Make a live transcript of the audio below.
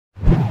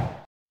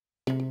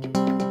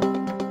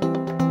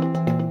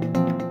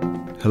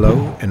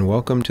Hello and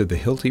welcome to the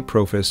Hilti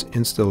PROFIS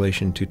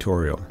Installation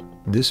tutorial.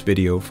 This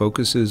video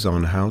focuses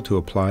on how to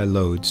apply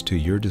loads to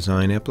your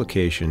design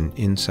application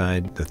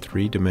inside the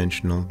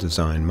three-dimensional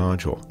design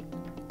module.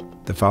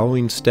 The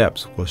following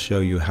steps will show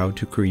you how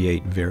to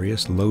create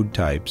various load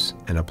types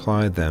and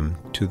apply them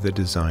to the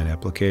design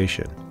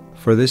application.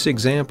 For this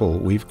example,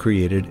 we've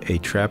created a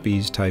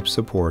trapeze type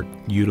support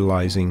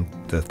utilizing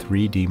the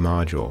 3D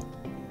module.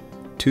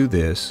 To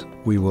this,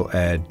 we will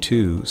add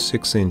two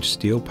 6-inch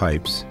steel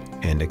pipes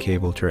and a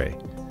cable tray.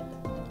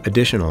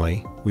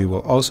 Additionally, we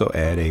will also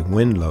add a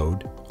wind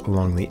load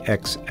along the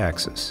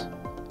X-axis.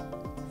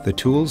 The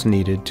tools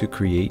needed to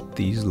create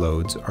these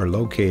loads are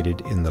located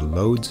in the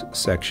Loads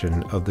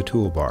section of the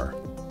toolbar.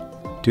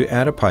 To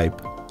add a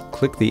pipe,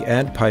 click the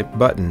Add Pipe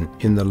button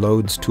in the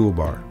Loads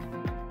toolbar.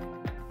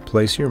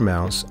 Place your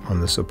mouse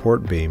on the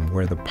support beam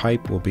where the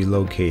pipe will be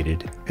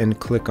located and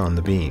click on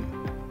the beam.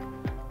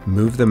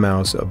 Move the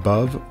mouse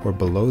above or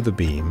below the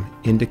beam,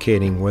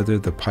 indicating whether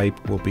the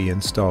pipe will be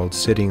installed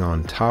sitting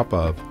on top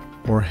of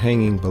or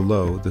hanging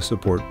below the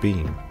support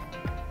beam.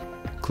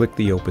 Click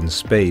the open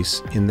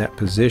space in that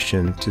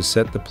position to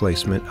set the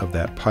placement of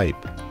that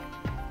pipe.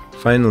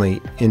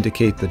 Finally,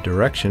 indicate the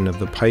direction of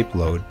the pipe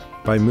load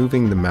by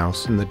moving the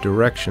mouse in the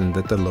direction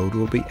that the load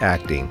will be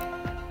acting,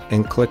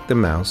 and click the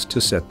mouse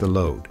to set the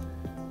load.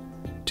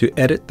 To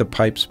edit the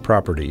pipe's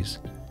properties,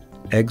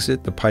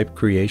 exit the Pipe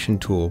Creation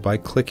tool by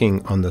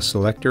clicking on the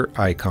selector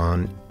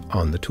icon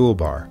on the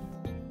toolbar.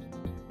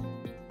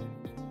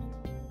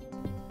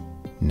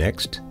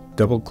 Next,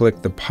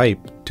 double-click the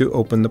pipe to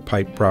open the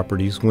Pipe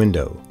Properties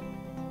window.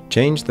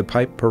 Change the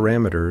pipe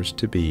parameters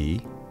to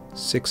be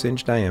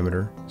 6-inch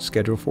diameter,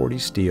 Schedule 40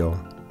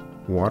 steel,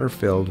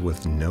 water-filled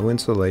with no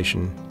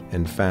insulation,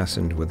 and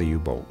fastened with a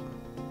U-bolt.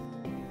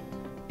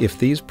 If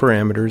these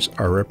parameters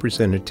are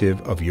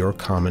representative of your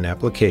common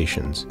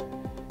applications,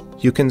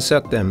 you can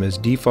set them as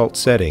default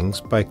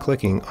settings by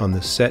clicking on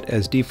the Set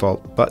as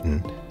Default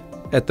button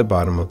at the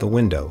bottom of the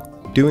window.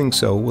 Doing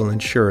so will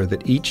ensure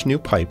that each new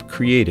pipe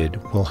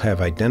created will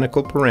have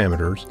identical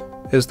parameters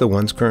as the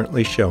ones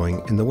currently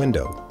showing in the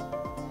window.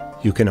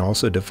 You can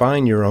also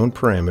define your own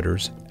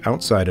parameters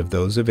outside of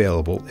those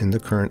available in the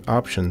current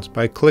options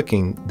by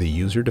clicking the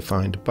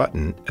User-Defined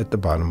button at the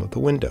bottom of the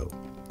window.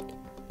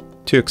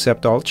 To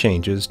accept all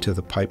changes to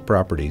the pipe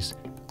properties,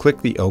 click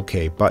the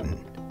OK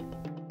button.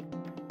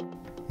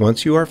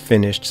 Once you are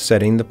finished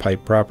setting the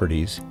pipe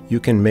properties,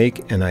 you can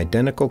make an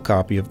identical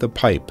copy of the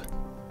pipe.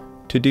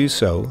 To do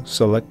so,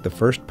 select the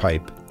first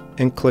pipe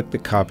and click the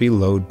Copy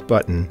Load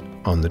button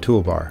on the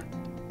toolbar.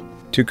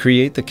 To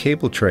create the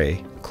cable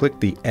tray, click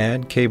the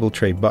Add Cable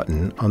Tray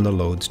button on the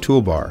Loads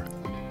toolbar.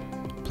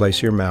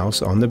 Place your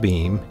mouse on the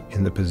beam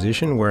in the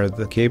position where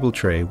the cable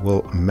tray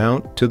will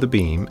mount to the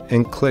beam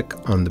and click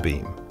on the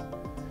beam.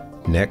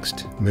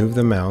 Next, move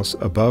the mouse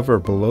above or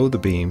below the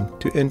beam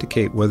to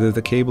indicate whether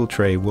the cable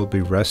tray will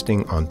be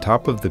resting on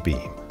top of the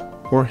beam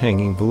or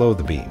hanging below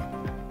the beam.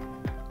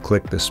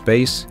 Click the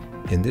space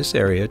in this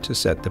area to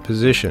set the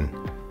position.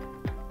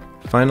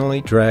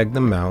 Finally, drag the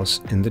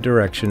mouse in the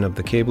direction of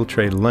the cable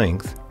tray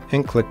length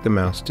and click the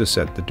mouse to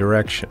set the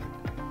direction.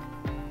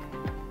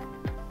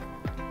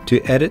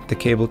 To edit the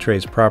cable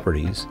tray's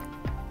properties,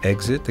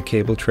 exit the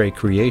Cable Tray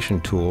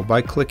Creation tool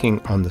by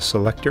clicking on the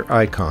selector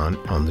icon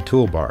on the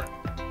toolbar.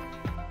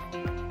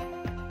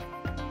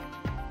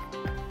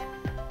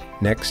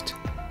 Next,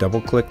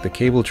 double-click the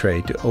cable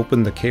tray to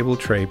open the Cable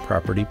Tray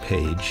Property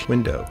page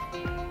window.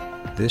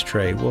 This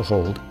tray will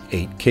hold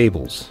 8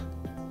 cables.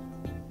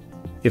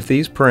 If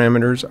these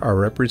parameters are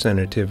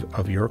representative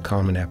of your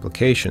common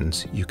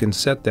applications, you can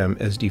set them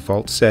as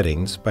default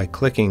settings by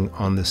clicking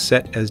on the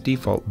Set as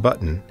Default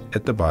button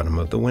at the bottom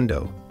of the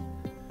window.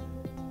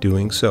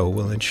 Doing so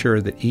will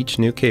ensure that each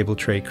new cable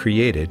tray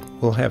created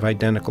will have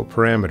identical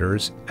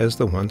parameters as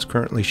the ones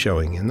currently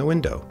showing in the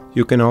window.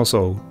 You can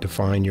also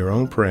define your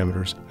own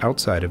parameters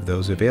outside of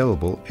those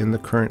available in the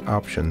current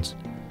options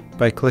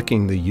by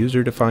clicking the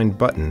User-Defined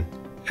button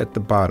at the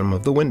bottom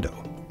of the window.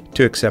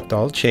 To accept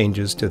all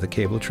changes to the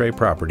cable tray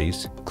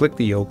properties, click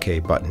the OK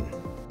button.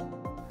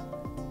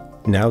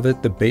 Now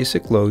that the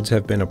basic loads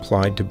have been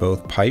applied to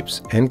both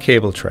pipes and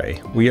cable tray,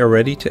 we are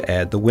ready to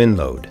add the wind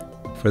load.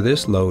 For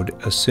this load,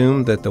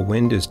 assume that the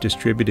wind is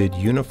distributed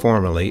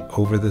uniformly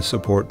over the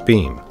support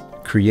beam.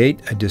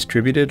 Create a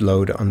distributed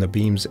load on the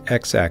beam's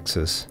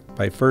X-axis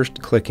by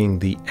first clicking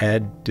the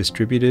Add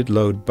Distributed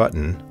Load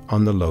button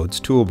on the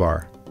Loads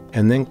toolbar,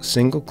 and then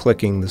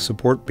single-clicking the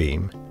support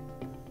beam.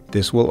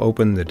 This will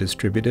open the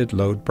Distributed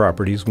Load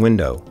Properties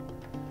window.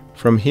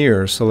 From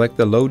here, select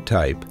the load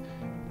type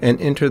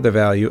and enter the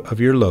value of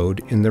your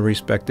load in the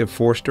respective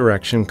force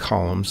direction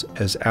columns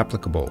as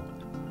applicable.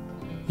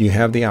 You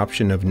have the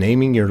option of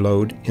naming your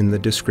load in the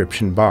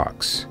description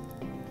box.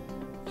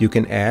 You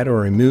can add or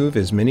remove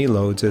as many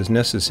loads as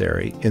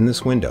necessary in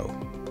this window.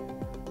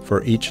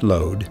 For each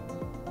load,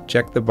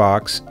 check the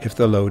box if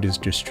the load is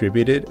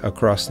distributed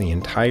across the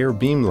entire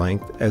beam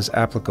length as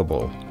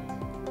applicable.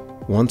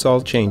 Once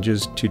all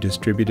changes to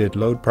distributed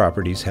load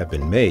properties have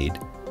been made,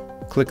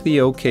 click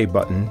the OK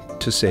button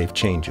to save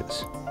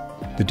changes.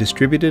 The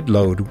distributed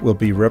load will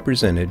be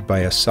represented by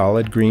a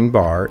solid green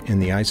bar in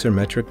the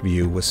isometric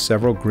view with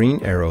several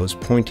green arrows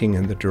pointing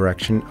in the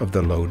direction of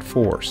the load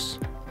force.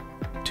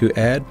 To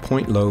add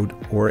point load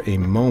or a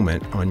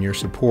moment on your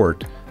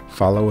support,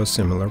 follow a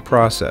similar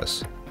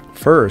process.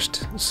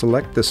 First,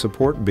 select the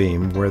support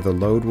beam where the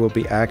load will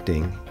be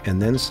acting,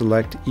 and then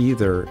select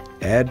either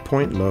Add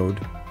Point Load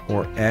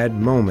or Add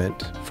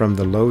Moment from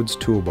the Loads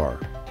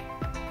toolbar.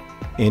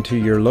 Enter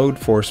your load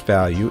force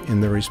value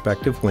in the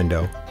respective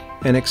window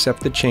and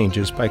accept the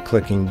changes by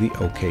clicking the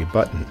OK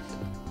button.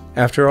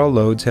 After all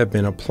loads have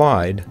been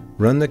applied,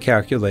 run the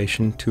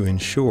calculation to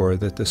ensure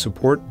that the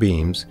support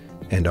beams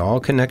and all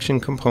connection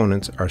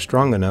components are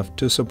strong enough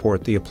to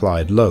support the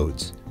applied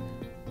loads.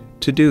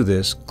 To do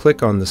this,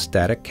 click on the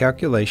Static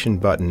Calculation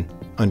button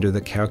under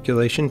the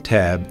Calculation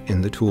tab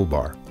in the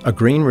toolbar. A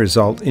green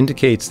result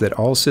indicates that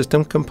all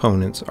system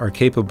components are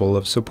capable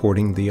of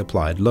supporting the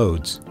applied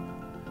loads.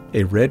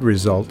 A red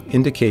result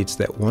indicates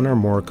that one or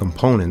more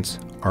components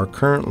are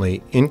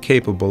currently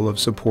incapable of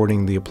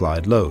supporting the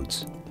applied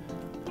loads.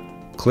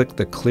 Click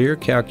the Clear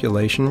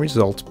Calculation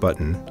Results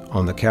button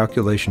on the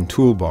Calculation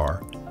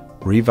toolbar,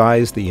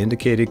 revise the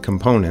indicated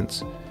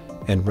components,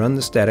 and run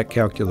the static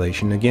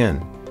calculation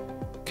again.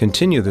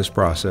 Continue this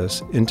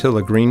process until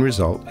a green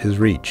result is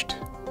reached.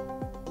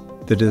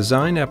 The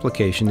design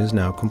application is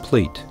now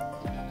complete.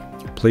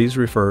 Please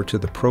refer to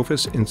the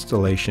PROFIS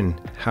Installation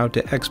How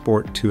to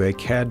Export to a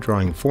CAD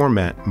Drawing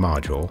Format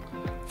module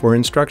for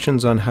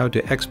instructions on how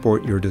to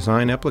export your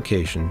design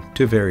application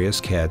to various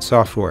CAD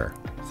software.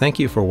 Thank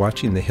you for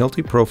watching the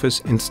Hilti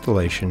PROFIS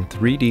Installation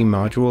 3D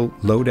Module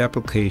Load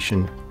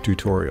Application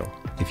tutorial.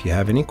 If you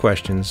have any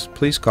questions,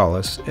 please call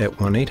us at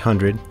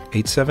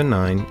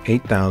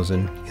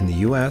 1-800-879-8000 in the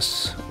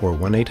US or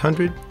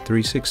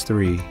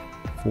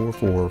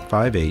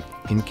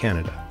 1-800-363-4458 in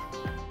Canada.